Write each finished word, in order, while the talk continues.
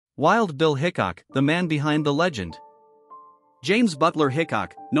Wild Bill Hickok, the man behind the legend. James Butler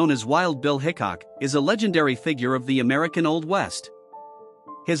Hickok, known as Wild Bill Hickok, is a legendary figure of the American Old West.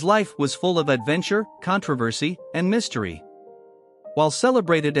 His life was full of adventure, controversy, and mystery. While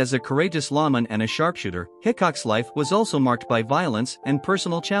celebrated as a courageous lawman and a sharpshooter, Hickok's life was also marked by violence and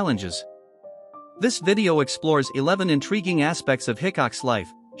personal challenges. This video explores 11 intriguing aspects of Hickok's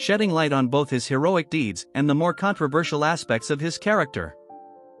life, shedding light on both his heroic deeds and the more controversial aspects of his character.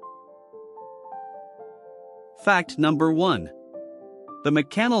 Fact number 1. The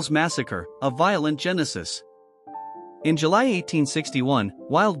McCannell's Massacre, a violent genesis. In July 1861,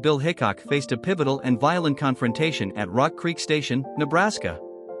 Wild Bill Hickok faced a pivotal and violent confrontation at Rock Creek Station, Nebraska.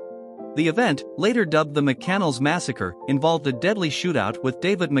 The event, later dubbed the McCannell's Massacre, involved a deadly shootout with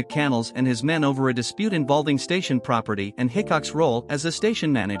David McCannell's and his men over a dispute involving station property and Hickok's role as a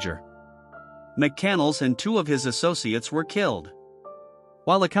station manager. McCannell's and 2 of his associates were killed.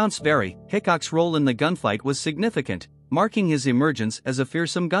 While accounts vary, Hickok's role in the gunfight was significant, marking his emergence as a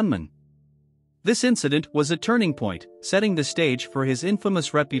fearsome gunman. This incident was a turning point, setting the stage for his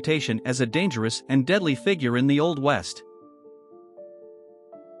infamous reputation as a dangerous and deadly figure in the Old West.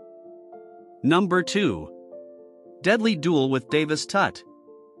 Number 2. Deadly Duel with Davis Tutt.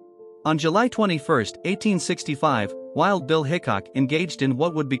 On July 21, 1865, Wild Bill Hickok engaged in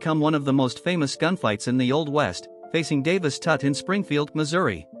what would become one of the most famous gunfights in the Old West, facing Davis Tutt in Springfield,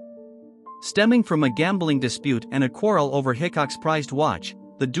 Missouri. Stemming from a gambling dispute and a quarrel over Hickok's prized watch,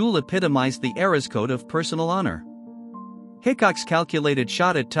 the duel epitomized the era's code of personal honor. Hickok's calculated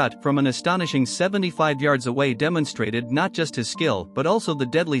shot at Tutt from an astonishing 75 yards away demonstrated not just his skill but also the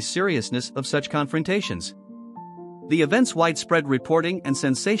deadly seriousness of such confrontations. The event's widespread reporting and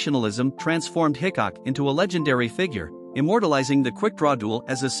sensationalism transformed Hickok into a legendary figure, immortalizing the quick-draw duel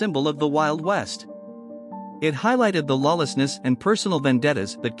as a symbol of the Wild West. It highlighted the lawlessness and personal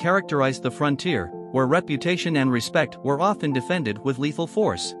vendettas that characterized the frontier, where reputation and respect were often defended with lethal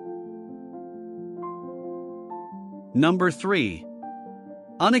force. Number 3.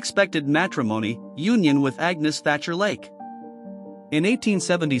 Unexpected matrimony, union with Agnes Thatcher Lake. In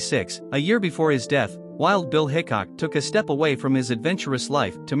 1876, a year before his death, Wild Bill Hickok took a step away from his adventurous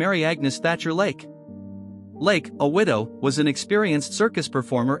life to marry Agnes Thatcher Lake. Lake, a widow, was an experienced circus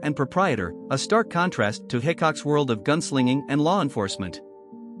performer and proprietor, a stark contrast to Hickok's world of gunslinging and law enforcement.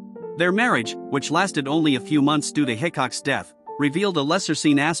 Their marriage, which lasted only a few months due to Hickok's death, revealed a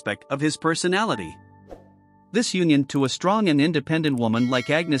lesser-seen aspect of his personality. This union to a strong and independent woman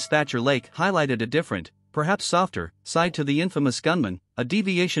like Agnes Thatcher Lake highlighted a different, perhaps softer, side to the infamous gunman, a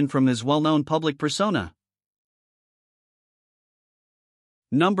deviation from his well-known public persona.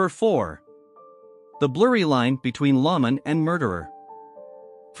 Number 4. The blurry line between lawman and murderer.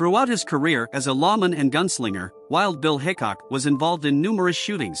 Throughout his career as a lawman and gunslinger, Wild Bill Hickok was involved in numerous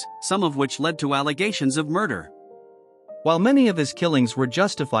shootings, some of which led to allegations of murder. While many of his killings were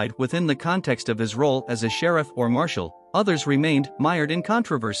justified within the context of his role as a sheriff or marshal, others remained mired in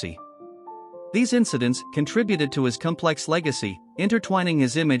controversy. These incidents contributed to his complex legacy, intertwining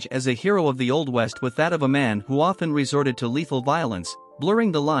his image as a hero of the Old West with that of a man who often resorted to lethal violence,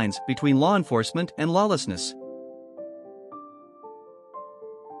 blurring the lines between law enforcement and lawlessness.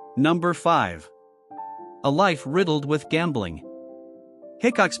 Number 5. A life riddled with gambling.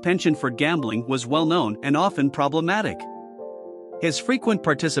 Hickok's penchant for gambling was well known and often problematic. His frequent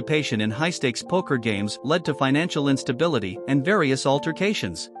participation in high-stakes poker games led to financial instability and various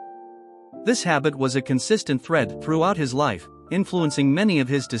altercations. This habit was a consistent thread throughout his life, influencing many of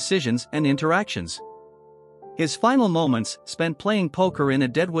his decisions and interactions. His final moments, spent playing poker in a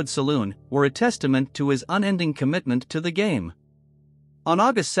Deadwood saloon, were a testament to his unending commitment to the game. On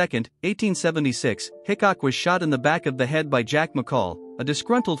August 2, 1876, Hickok was shot in the back of the head by Jack McCall, a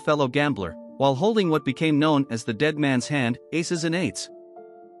disgruntled fellow gambler, while holding what became known as the dead man's hand, aces and eights.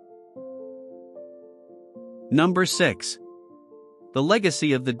 Number 6. The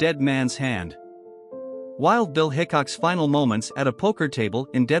legacy of the dead man's hand. Wild Bill Hickok's final moments at a poker table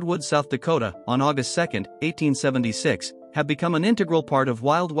in Deadwood, South Dakota, on August 2, 1876, have become an integral part of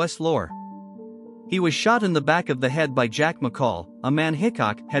Wild West lore. He was shot in the back of the head by Jack McCall, a man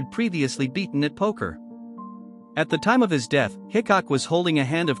Hickok had previously beaten at poker. At the time of his death, Hickok was holding a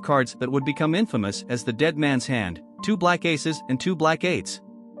hand of cards that would become infamous as the dead man's hand, 2 black aces and 2 black eights.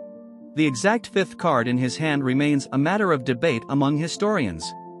 The exact 5th card in his hand remains a matter of debate among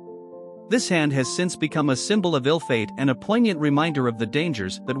historians. This hand has since become a symbol of ill fate and a poignant reminder of the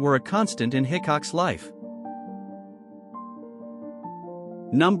dangers that were a constant in Hickok's life.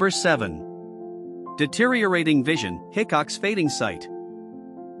 Number 7. Deteriorating vision, Hickok's fading sight.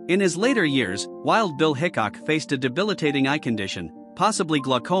 In his later years, Wild Bill Hickok faced a debilitating eye condition, possibly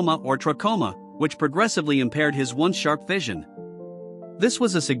glaucoma or trachoma, which progressively impaired his once sharp vision. This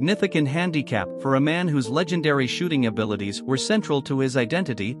was a significant handicap for a man whose legendary shooting abilities were central to his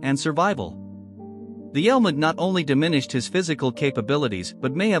identity and survival. The ailment not only diminished his physical capabilities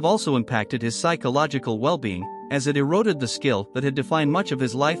but may have also impacted his psychological well-being, as it eroded the skill that had defined much of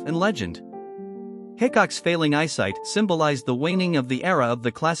his life and legend. Hickok's failing eyesight symbolized the waning of the era of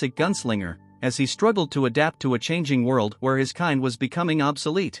the classic gunslinger, as he struggled to adapt to a changing world where his kind was becoming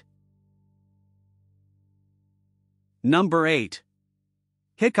obsolete. Number 8.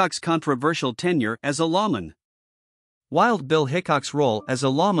 Hickok's controversial tenure as a lawman. Wild Bill Hickok's role as a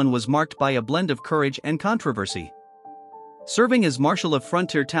lawman was marked by a blend of courage and controversy. Serving as marshal of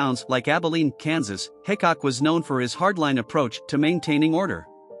frontier towns like Abilene, Kansas, Hickok was known for his hardline approach to maintaining order.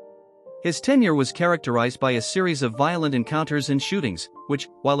 His tenure was characterized by a series of violent encounters and shootings, which,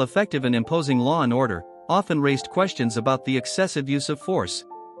 while effective in imposing law and order, often raised questions about the excessive use of force.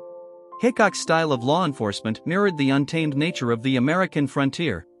 Hickok's style of law enforcement mirrored the untamed nature of the American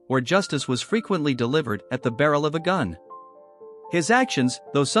frontier, where justice was frequently delivered at the barrel of a gun. His actions,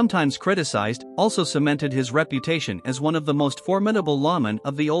 though sometimes criticized, also cemented his reputation as one of the most formidable lawmen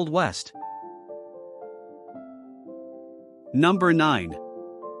of the Old West. Number 9.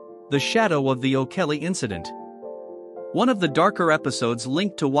 The Shadow of the O'Kelly Incident. One of the darker episodes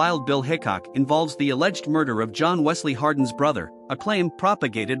linked to Wild Bill Hickok involves the alleged murder of John Wesley Hardin's brother, a claim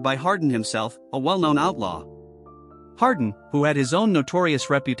propagated by Hardin himself, a well-known outlaw. Hardin, who had his own notorious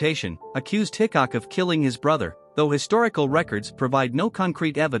reputation, accused Hickok of killing his brother, though historical records provide no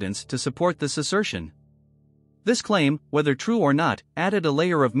concrete evidence to support this assertion. This claim, whether true or not, added a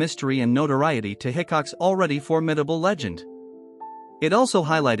layer of mystery and notoriety to Hickok's already formidable legend. It also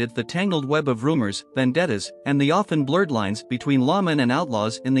highlighted the tangled web of rumors, vendettas, and the often blurred lines between lawmen and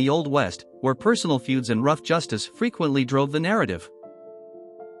outlaws in the Old West, where personal feuds and rough justice frequently drove the narrative.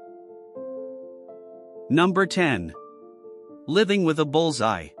 Number 10. Living with a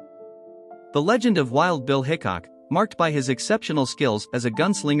bullseye. The legend of Wild Bill Hickok, marked by his exceptional skills as a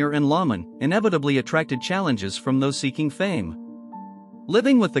gunslinger and lawman, inevitably attracted challenges from those seeking fame.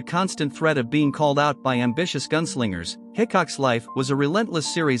 Living with the constant threat of being called out by ambitious gunslingers, Hickok's life was a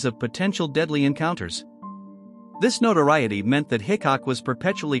relentless series of potential deadly encounters. This notoriety meant that Hickok was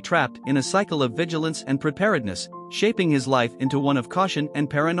perpetually trapped in a cycle of vigilance and preparedness, shaping his life into one of caution and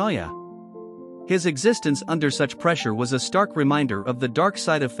paranoia. His existence under such pressure was a stark reminder of the dark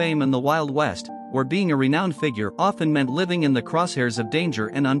side of fame in the Wild West, where being a renowned figure often meant living in the crosshairs of danger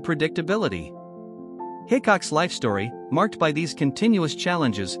and unpredictability. Hickok's life story, marked by these continuous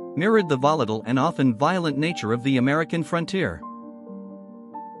challenges, mirrored the volatile and often violent nature of the American frontier.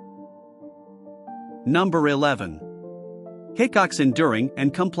 Number 11. Hickok's enduring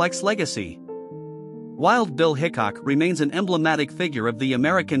and complex legacy. Wild Bill Hickok remains an emblematic figure of the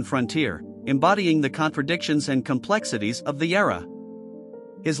American frontier, embodying the contradictions and complexities of the era.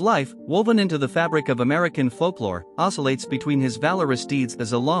 His life, woven into the fabric of American folklore, oscillates between his valorous deeds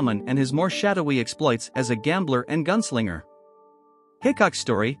as a lawman and his more shadowy exploits as a gambler and gunslinger. Hickok's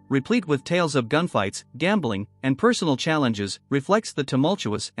story, replete with tales of gunfights, gambling, and personal challenges, reflects the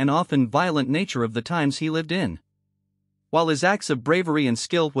tumultuous and often violent nature of the times he lived in. While his acts of bravery and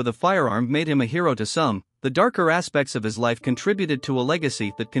skill with a firearm made him a hero to some, the darker aspects of his life contributed to a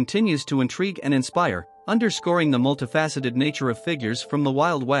legacy that continues to intrigue and inspire, underscoring the multifaceted nature of figures from the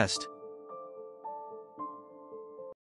Wild West.